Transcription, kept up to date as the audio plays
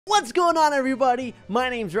What's going on, everybody? My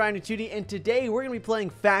name's Ryan2D, and today we're going to be playing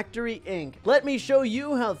Factory Inc. Let me show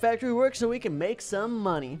you how the factory works so we can make some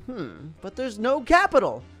money. But there's no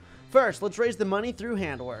capital. First, let's raise the money through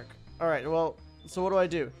handwork. Alright, well, so what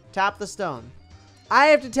do? Tap the stone. I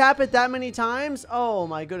have to tap it that many times? Oh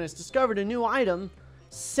my goodness, discovered a new item.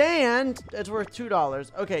 Sand, it's worth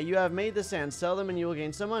 $2. Okay, you have made the sand. Sell them and you will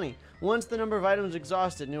gain some money. Once the number of items is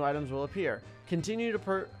exhausted, new items will appear. Continue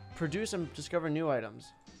to produce and discover new items.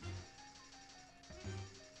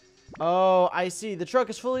 Oh, I see. The truck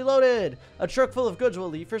is fully loaded. A truck full of goods will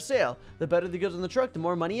leave for sale. The better the goods on the truck, the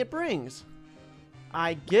more money it brings.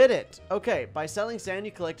 I get it. Okay, by selling sand,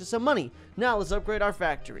 you collected some money. Now, let's upgrade our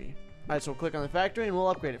factory. Alright, so we'll click on the factory and we'll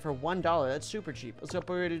upgrade it for $1. That's super cheap. Let's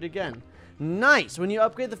upgrade it again. Nice. When you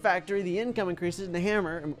upgrade the factory, the income increases and the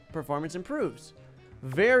hammer performance improves.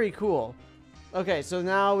 Very cool. Okay, so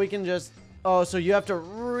now we can just... Oh, so you have to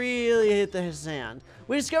really hit the sand.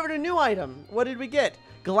 We discovered a new item. What did we get?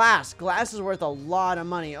 Glass. Glass is worth a lot of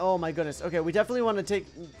money. Oh my goodness. Okay, we definitely want to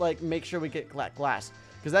make sure we get glass.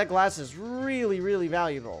 Because that glass is really, really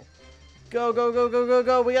valuable. Go, go, go, go, go,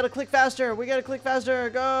 go. We gotta click faster. We gotta click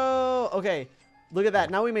faster. Go. Okay, look at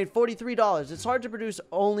that. Now we made $43. It's hard to produce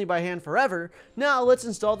only by hand forever. Now let's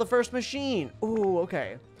install the first machine. Ooh,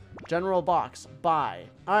 okay. General box. Buy.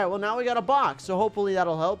 Alright, well now we got a box. So hopefully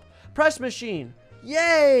that'll help. Press machine.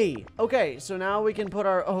 Yay! Okay, so now we can put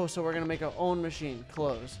our... Oh, so we're going to make our own machine.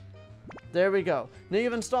 Close. There we go. Now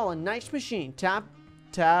you've installed a nice machine. Tap,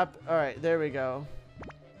 tap. Alright, there we go.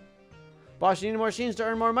 Boss, you need more machines to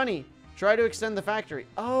earn more money. Try to extend the factory.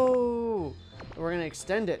 Oh! We're going to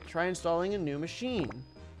extend it. Try installing a new machine.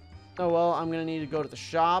 Oh, well, I'm going to need to go to the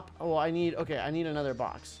shop. Oh, I need... Okay, I need another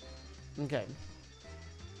box. Okay.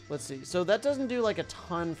 Let's see. So that doesn't do like a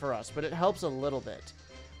ton for us, but it helps a little bit.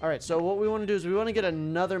 Alright, so what we want to do is we want to get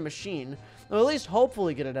another machine. Or at least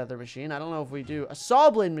hopefully get another machine. I don't know if we do. A saw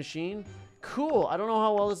blade machine. Cool. I don't know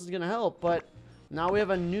how well this is going to help, but now we have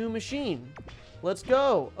a new machine. Let's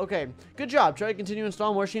go. Okay, good job. Try to continue to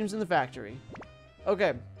install more machines in the factory.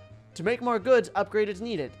 Okay, to make more goods, upgrade is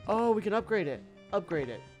needed. Oh, we can upgrade it. Upgrade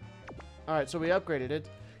it. Alright, so we upgraded it.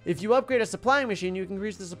 If you upgrade a supplying machine, you can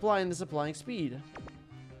increase the supply and the supplying speed.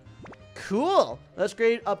 Cool. Let's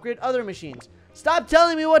upgrade other machines. Stop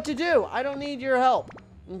telling me what to do. I don't need your help.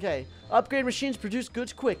 Okay. Upgrade machines produce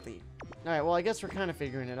goods quickly. Alright, well, I guess we're kind of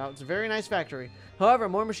figuring it out. It's a very nice factory. However,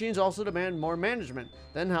 more machines also demand more management.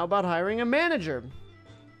 Then how about hiring a manager?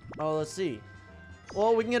 Oh, let's see.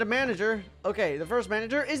 Well, we can get a manager. Okay, the first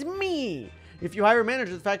manager is me. If you hire a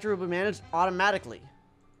manager, the factory will be managed automatically.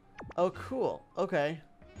 Oh, cool. Okay.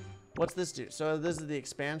 What's this do? So this is the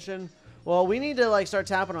expansion. Well, we need to like start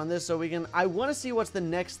tapping on this so we can... I want to see what's the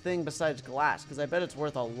next thing besides glass, because I bet it's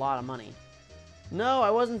worth a lot of money. No,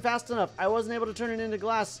 I wasn't fast enough. I wasn't able to turn it into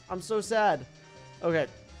glass. I'm so sad. Okay.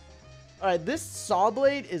 Alright, this saw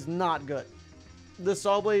blade is not good. The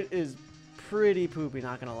saw blade is pretty poopy,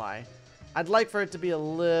 not gonna lie. I'd like for it to be a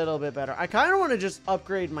little bit better. I kind of want to just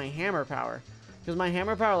upgrade my hammer power. Because my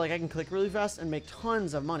hammer power, like, I can click really fast and make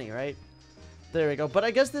tons of money, right? There we go. But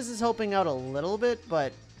I guess this is helping out a little bit,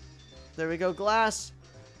 but... There we go, glass.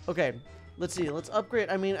 Okay, let's see. Let's upgrade.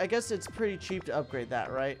 I mean, I guess it's pretty cheap to upgrade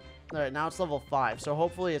that, right? All right, now it's level 5, so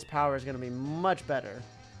hopefully its power is going to be much better.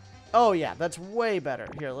 Oh, yeah, that's way better.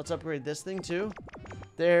 Here, let's upgrade this thing, too.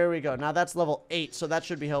 There we go. Now that's level 8, so that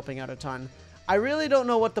should be helping out a ton. I really don't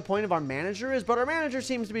know what the point of our manager is, but our manager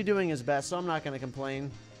seems to be doing his best, so I'm not going to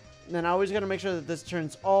complain. And then I always got to make sure that this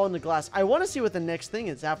turns all into glass. I want to see what the next thing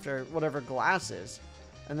is after whatever glass is.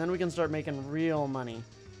 And then we can start making real money.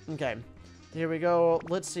 Okay, here we go.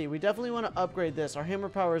 Let's see. We definitely want to upgrade this. Our hammer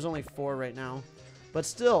power is only 4 right now. But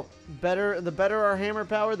still, the better our hammer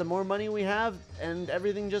power, the more money we have, and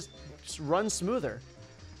everything just runs smoother.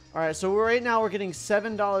 Alright, so right now we're getting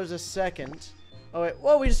 $7 a second. Oh, wait.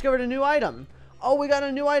 Whoa, we discovered a new item. Oh, we got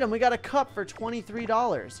a new item. We got a cup for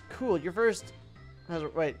 $23. Cool. Your first...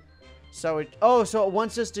 Wait. So so it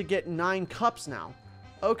wants us to get 9 cups now.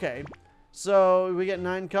 Okay. So we get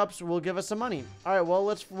 9 cups, will give us some money. Alright, well,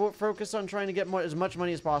 let's focus on trying to get as much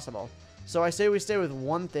money as possible. So I say we stay with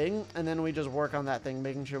one thing, and then we just work on that thing,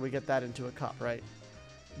 making sure we get that into a cup, right?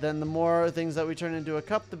 Then the more things that we turn into a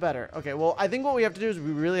cup, the better. Okay, well, I think what we have to do is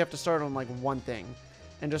we really have to start on, like, one thing.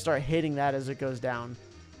 And just start hitting that as it goes down.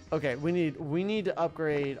 Okay, we need to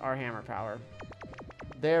upgrade our hammer power.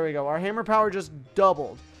 There we go. Our hammer power just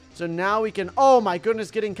doubled. So now we can... Oh, my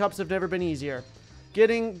goodness, getting cups have never been easier.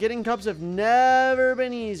 Getting cups have never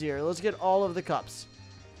been easier. Let's get all of the cups.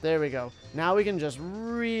 There we go. Now we can just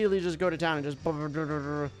really just go to town and just...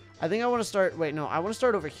 I think I want to start, wait, no, I want to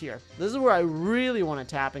start over here. This is where I really want to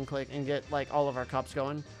tap and click and get like all of our cups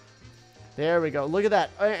going. There we go. Look at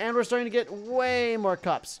that. And we're starting to get way more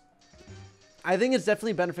cups. I think it's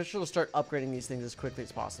definitely beneficial to start upgrading these things as quickly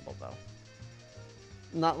as possible, though.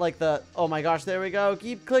 Not like the, oh my gosh, there we go.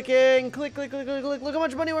 Keep clicking. Click, click, click, click, click. Look how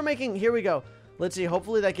much money we're making. Here we go. Let's see.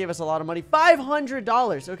 Hopefully that gave us a lot of money.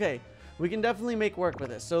 $500. Okay. We can definitely make work with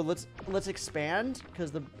this. So let's expand,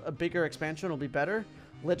 because a bigger expansion will be better.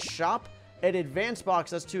 Let's shop. An advanced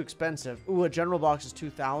box, that's too expensive. Ooh, a general box is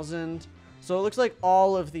 2,000. So it looks like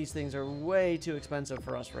all of these things are way too expensive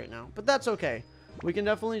for us right now. But that's okay. We can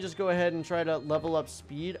definitely just go ahead and try to level up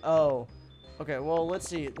speed. Oh, okay. Well, let's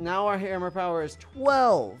see. Now our hammer power is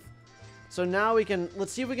 12. So now we can,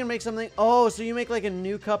 let's see if we can make something. Oh, so you make like a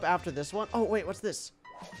new cup after this one. Oh, wait, what's this?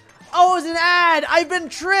 Oh, it's an ad. I've been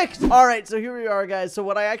tricked. All right, so here we are, guys. So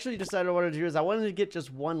what I actually decided I wanted to do is I wanted to get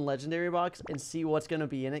just one legendary box and see what's going to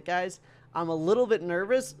be in it, guys. I'm a little bit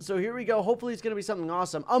nervous, so here we go. Hopefully it's going to be something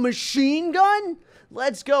awesome. A machine gun?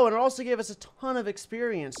 Let's go. And it also gave us a ton of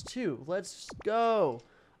experience, too. Let's go.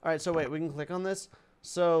 All right, so wait, we can click on this.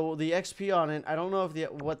 So the XP on it, I don't know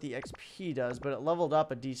if what the XP does, but it leveled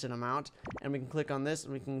up a decent amount. And we can click on this,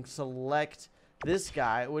 and we can select this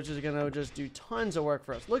guy, which is going to just do tons of work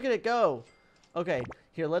for us. Look at it go. Okay,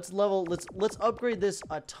 here, let's upgrade this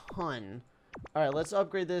a ton. All right, let's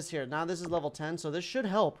upgrade this here. Now this is level 10, so this should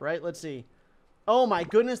help, right? Let's see. Oh my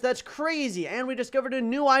goodness, that's crazy. And we discovered a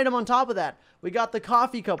new item on top of that. We got the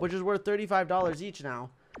coffee cup, which is worth $35 each now.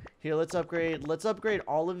 Here, let's upgrade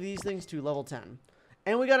all of these things to level 10.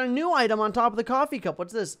 And we got a new item on top of the coffee cup.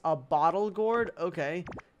 What's this? A bottle gourd? Okay.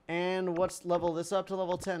 And let's level this up to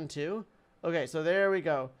level 10 too. Okay, so there we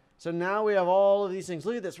go. So now we have all of these things.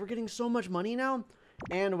 Look at this. We're getting so much money now.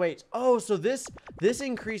 And wait. Oh, so this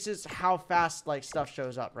increases how fast like stuff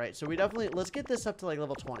shows up, right? So we definitely, let's get this up to like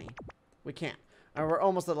level 20. We can't. All right, we're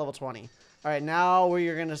almost at level 20. All right, now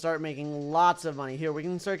we're going to start making lots of money. Here, we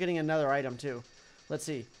can start getting another item too. Let's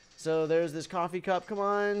see. So there's this coffee cup. Come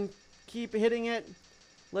on. Keep hitting it.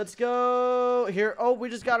 Let's go. Here. Oh, we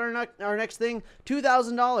just got our next thing.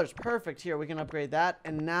 $2,000. Perfect. Here, we can upgrade that.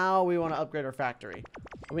 And now we want to upgrade our factory.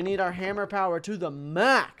 We need our hammer power to the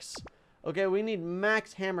max. Okay, we need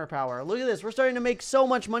max hammer power. Look at this. We're starting to make so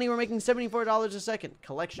much money. We're making $74 a second.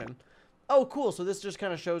 Collection. Oh, cool. So this just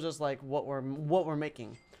kind of shows us like what we're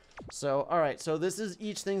making. So, all right. So this is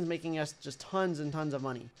each thing's making us just tons and tons of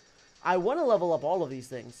money. I want to level up all of these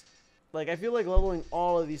things. Like, I feel like leveling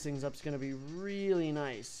all of these things up is going to be really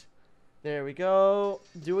nice. There we go.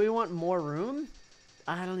 Do we want more room?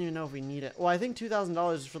 I don't even know if we need it. Well, I think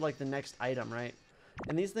 $2,000 is for, like, the next item, right?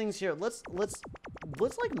 And these things here, let's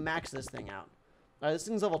like, max this thing out. All right, this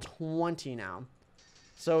thing's level 20 now.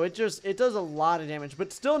 So it does a lot of damage,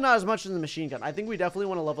 but still not as much as the machine gun. I think we definitely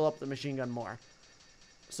want to level up the machine gun more.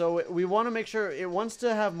 So we want to make sure it wants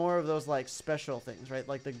to have more of those, like, special things, right?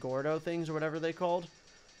 Like the Gordo things or whatever they called.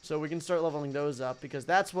 So we can start leveling those up because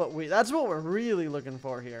that's what we're really looking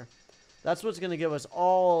for here. That's what's going to give us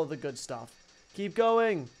all the good stuff. Keep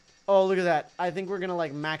going. Oh, look at that. I think we're going to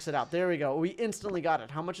like max it out. There we go. We instantly got it.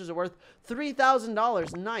 How much is it worth?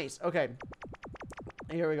 $3,000. Nice. Okay.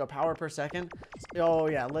 Here we go. Power per second. Oh,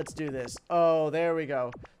 yeah. Let's do this. Oh, there we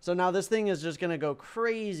go. So now this thing is just going to go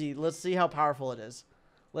crazy. Let's see how powerful it is.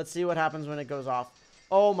 Let's see what happens when it goes off.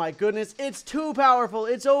 Oh, my goodness. It's too powerful.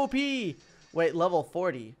 It's OP. Wait, level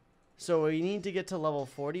 40. So we need to get to level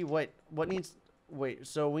 40? Wait,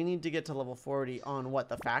 so we need to get to level 40 on what,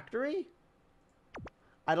 the factory?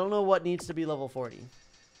 I don't know what needs to be level 40.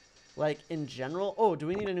 Like, in general? Oh, do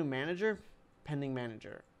we need a new manager? Pending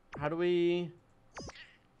manager. How do we...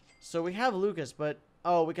 So we have Lucas, but...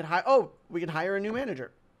 Oh, we could hire a new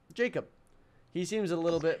manager. Jacob. He seems a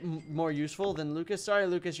little bit more useful than Lucas. Sorry,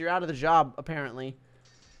 Lucas, you're out of the job, apparently.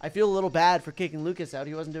 I feel a little bad for kicking Lucas out.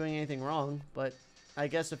 He wasn't doing anything wrong, but I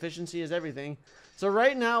guess efficiency is everything. So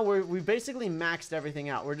right now, we basically maxed everything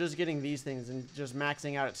out. We're just getting these things and just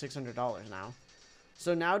maxing out at $600 now.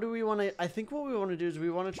 So now do we want to... I think what we want to do is we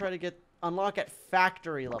want to try to unlock at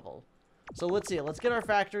factory level. So let's see. Let's get our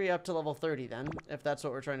factory up to level 30 then, if that's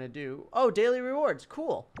what we're trying to do. Oh, daily rewards.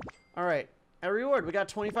 Cool. All right. A reward. We got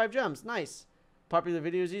 25 gems. Nice. Popular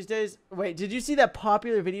videos these days. Wait, did you see that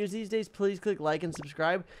popular videos these days? Please click like and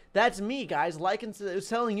subscribe. That's me, guys. It's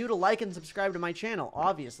telling you to like and subscribe to my channel,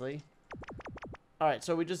 obviously. All right,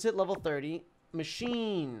 so we just hit level 30.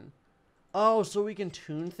 Machine. Oh, so we can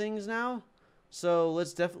tune things now? So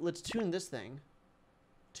let's tune this thing.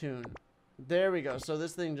 Tune. There we go. So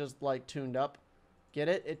this thing just like tuned up. Get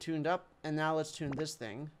it? It tuned up. And now let's tune this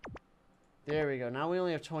thing. There we go. Now we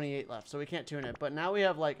only have 28 left, so we can't tune it. But now we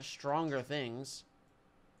have, like, stronger things.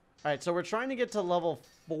 All right, so we're trying to get to level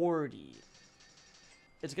 40.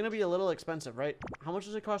 It's going to be a little expensive, right? How much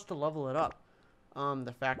does it cost to level it up?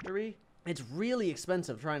 The factory? It's really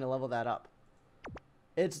expensive trying to level that up.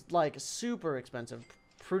 It's like super expensive.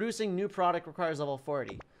 Producing new product requires level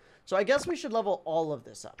 40. So I guess we should level all of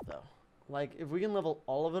this up though. Like if we can level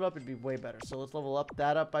all of it up, it'd be way better. So let's level up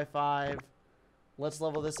that up by 5. Let's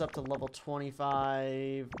level this up to level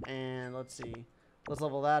 25. And let's see. Let's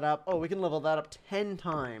level that up. Oh, we can level that up 10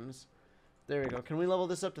 times. There we go. Can we level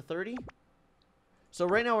this up to 30? So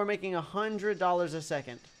right now we're making $100 a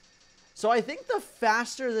second. So I think the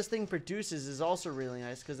faster this thing produces is also really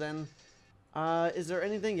nice, because then, is there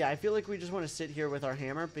anything? Yeah, I feel like we just want to sit here with our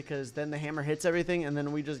hammer, because then the hammer hits everything, and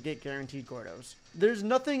then we just get guaranteed Gordos. There's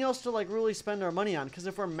nothing else to, like, really spend our money on, because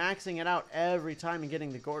if we're maxing it out every time and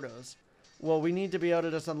getting the Gordos, well, we need to be able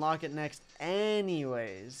to just unlock it next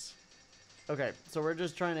anyways. Okay, so we're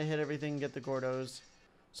just trying to hit everything, get the Gordos.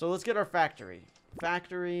 So let's get our factory.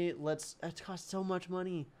 Factory, it costs so much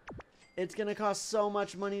money. It's going to cost so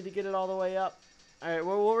much money to get it all the way up. All right,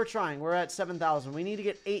 well, we're trying. We're at 7,000. We need to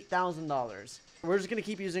get $8,000. We're just going to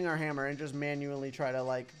keep using our hammer and just manually try to,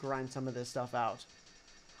 like, grind some of this stuff out.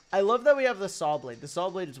 I love that we have the saw blade. The saw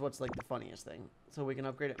blade is what's, like, the funniest thing. So we can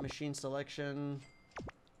upgrade it. Machine selection.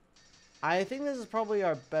 I think this is probably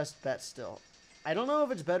our best bet still. I don't know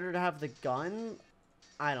if it's better to have the gun.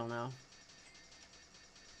 I don't know.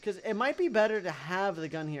 Because it might be better to have the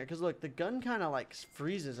gun here. Because, look, the gun kind of, like,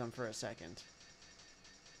 freezes them for a second.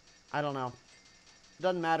 I don't know.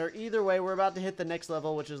 Doesn't matter. Either way, we're about to hit the next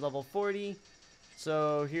level, which is level 40.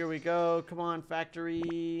 So, here we go. Come on,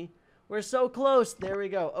 factory. We're so close. There we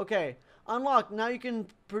go. Okay. Unlocked. Now you can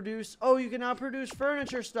produce... Oh, you can now produce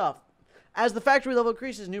furniture stuff. As the factory level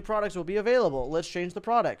increases, new products will be available. Let's change the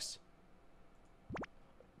products.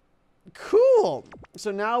 Cool. So,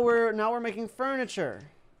 now we're making furniture.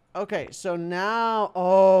 Okay, so now,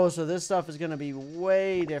 so this stuff is going to be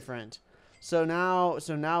way different. So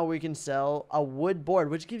now we can sell a wood board,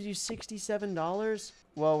 which gives you $67.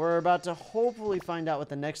 Well, we're about to hopefully find out what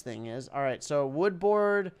the next thing is. All right, so wood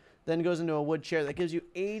board then goes into a wood chair. That gives you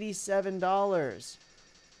 $87.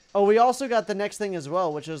 Oh, we also got the next thing as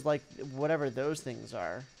well, which is like whatever those things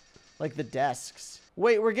are. Like the desks.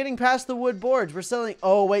 Wait, we're getting past the wood boards. We're selling,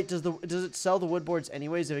 oh wait, does it sell the wood boards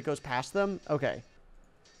anyways if it goes past them? Okay.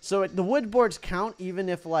 So the wood boards count even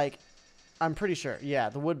if, like, I'm pretty sure. Yeah,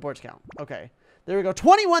 the wood boards count. Okay. There we go.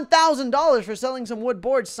 $21,000 for selling some wood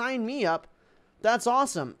boards. Sign me up. That's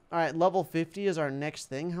awesome. All right, level 50 is our next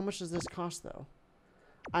thing. How much does this cost, though?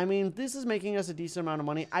 I mean, this is making us a decent amount of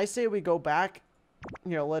money. I say we go back.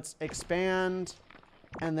 Here, let's expand.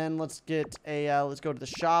 And then let's get a, let's go to the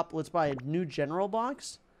shop. Let's buy a new general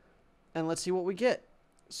box. And let's see what we get.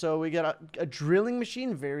 So we get a drilling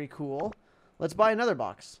machine. Very cool. Let's buy another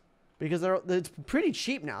box because it's pretty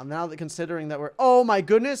cheap now that considering that we're, oh my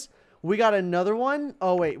goodness, we got another one.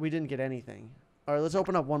 Oh wait, we didn't get anything. All right, let's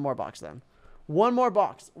open up one more box then. One more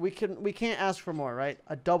box. We can't ask for more, right?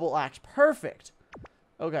 A double axe. Perfect.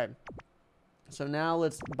 Okay. So now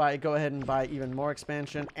let's go ahead and buy even more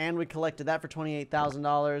expansion, and we collected that for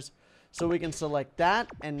 $28,000. So we can select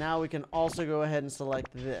that, and now we can also go ahead and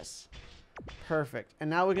select this. Perfect.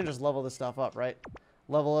 And now we can just level this stuff up, right?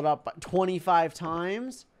 Level it up 25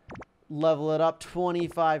 times. Level it up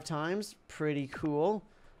 25 times. Pretty cool.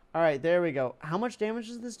 All right, there we go. How much damage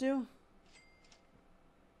does this do?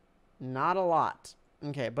 Not a lot.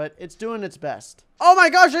 Okay, but it's doing its best. Oh my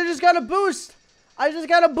gosh, I just got a boost. I just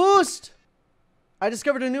got a boost. I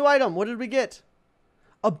discovered a new item. What did we get?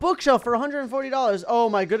 A bookshelf for $140. Oh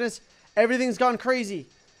my goodness. Everything's gone crazy.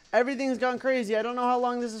 Everything's gone crazy. I don't know how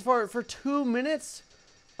long this is for. For 2 minutes?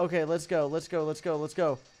 Okay, let's go. Let's go. Let's go. Let's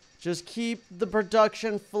go. Just keep the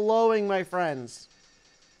production flowing, my friends.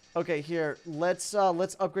 Okay, here. Let's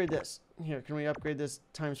upgrade this. Here, can we upgrade this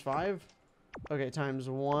times 5? Okay, times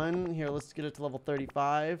 1. Here, let's get it to level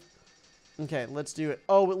 35. Okay, let's do it.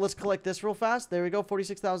 Oh, let's collect this real fast. There we go.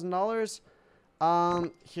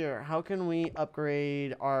 $46,000. Here, how can we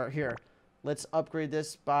upgrade our... Here, let's upgrade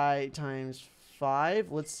this by times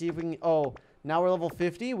 5. Let's see if we can... Oh, now we're level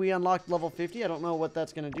 50. We unlocked level 50. I don't know what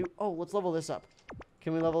that's going to do. Oh, let's level this up.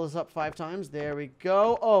 Can we level this up 5 times? There we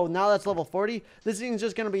go. Oh, now that's level 40. This thing's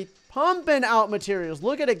just going to be pumping out materials.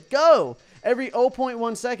 Look at it go. Every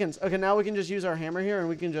 0.1 seconds. Okay, now we can just use our hammer here and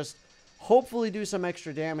we can just hopefully do some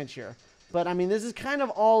extra damage here. But, I mean, this is kind of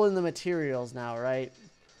all in the materials now, right?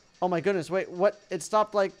 Oh, my goodness. Wait, what? It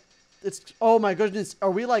stopped, like... Oh, my goodness.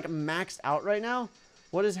 Are we, like, maxed out right now?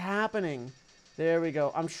 What is happening? There we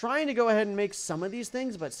go. I'm trying to go ahead and make some of these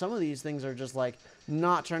things, but some of these things are just, like,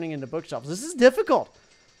 not turning into bookshelves. This is difficult.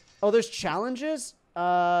 Oh, there's challenges?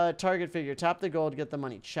 Target figure. Tap the gold, get the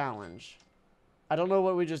money. Challenge. I don't know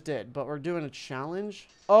what we just did, but we're doing a challenge.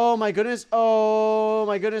 Oh my goodness. Oh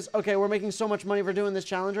my goodness. Okay, we're making so much money for doing this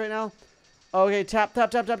challenge right now. Okay, tap,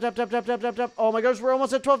 tap, tap, tap, tap, tap, tap, tap, tap, tap. Oh my gosh, we're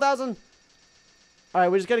almost at 12,000. All right,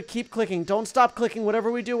 we just got to keep clicking. Don't stop clicking.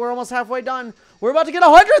 Whatever we do, we're almost halfway done. We're about to get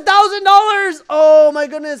 $100,000. Oh my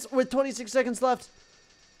goodness, with 26 seconds left.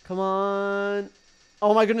 Come on.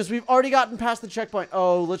 Oh my goodness, we've already gotten past the checkpoint.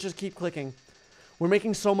 Oh, let's just keep clicking. We're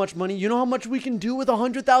making so much money. You know how much we can do with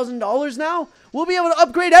 $100,000 now? We'll be able to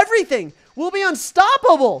upgrade everything. We'll be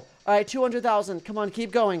unstoppable. All right, 200,000. Come on,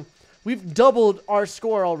 keep going. We've doubled our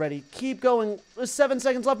score already. Keep going. There's 7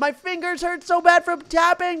 seconds left. My fingers hurt so bad from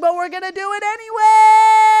tapping, but we're going to do it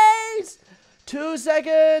anyways. 2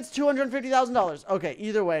 seconds, $250,000. Okay,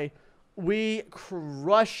 either way, we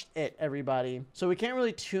crushed it, everybody. So we can't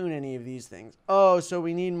really tune any of these things. Oh, so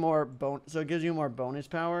we need more bonus. So it gives you more bonus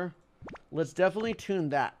power. Let's definitely tune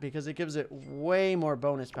that because it gives it way more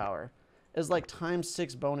bonus power. It's like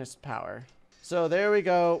 ×6 bonus power. So there we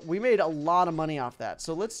go. We made a lot of money off that.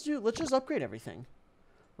 So let's just upgrade everything.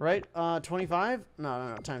 Right? 25?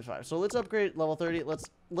 No, ×5. So let's upgrade level 30. Let's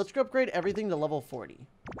upgrade everything to level 40.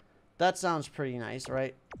 That sounds pretty nice,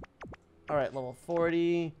 right? All right, level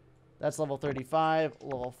 40. That's level 35,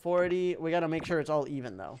 level 40. We got to make sure it's all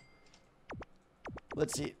even though.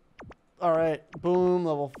 Let's see. All right, boom,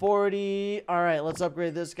 level 40. All right, let's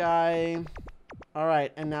upgrade this guy. All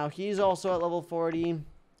right, and now he's also at level 40. All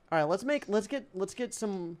right, let's get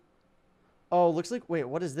some. Oh, looks like, wait,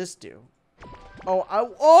 what does this do?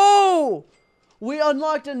 Oh, we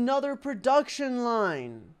unlocked another production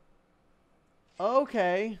line.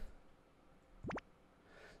 Okay.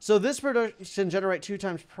 So this production generate 2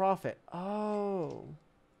 times profit. Oh.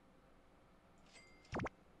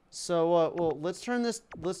 So well, let's turn this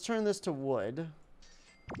to wood.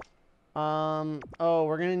 Oh,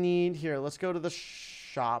 we're gonna need here. Let's go to the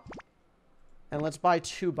shop and let's buy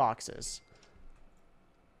 2 boxes.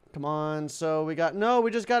 Come on. So we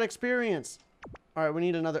just got experience. All right, we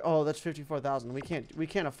need another. Oh, that's 54,000. We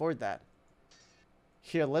can't afford that.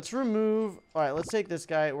 Here, let's remove. All right, let's take this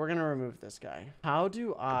guy. We're gonna remove this guy. How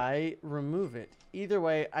do I remove it? Either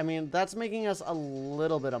way, I mean, that's making us a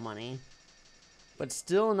little bit of money. But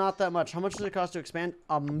still not that much. How much does it cost to expand?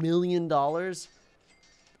 $1 million?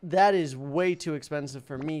 That is way too expensive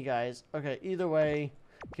for me, guys. Okay, either way,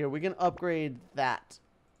 here, we can upgrade that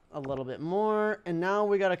a little bit more. And now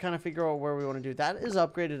we got to kind of figure out where we want to do. That is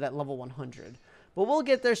upgraded at level 100. But we'll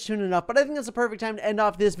get there soon enough. But I think that's the perfect time to end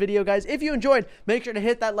off this video, guys. If you enjoyed, make sure to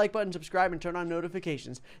hit that like button, subscribe, and turn on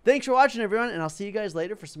notifications. Thanks for watching, everyone. And I'll see you guys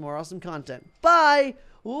later for some more awesome content. Bye!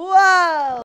 Wow!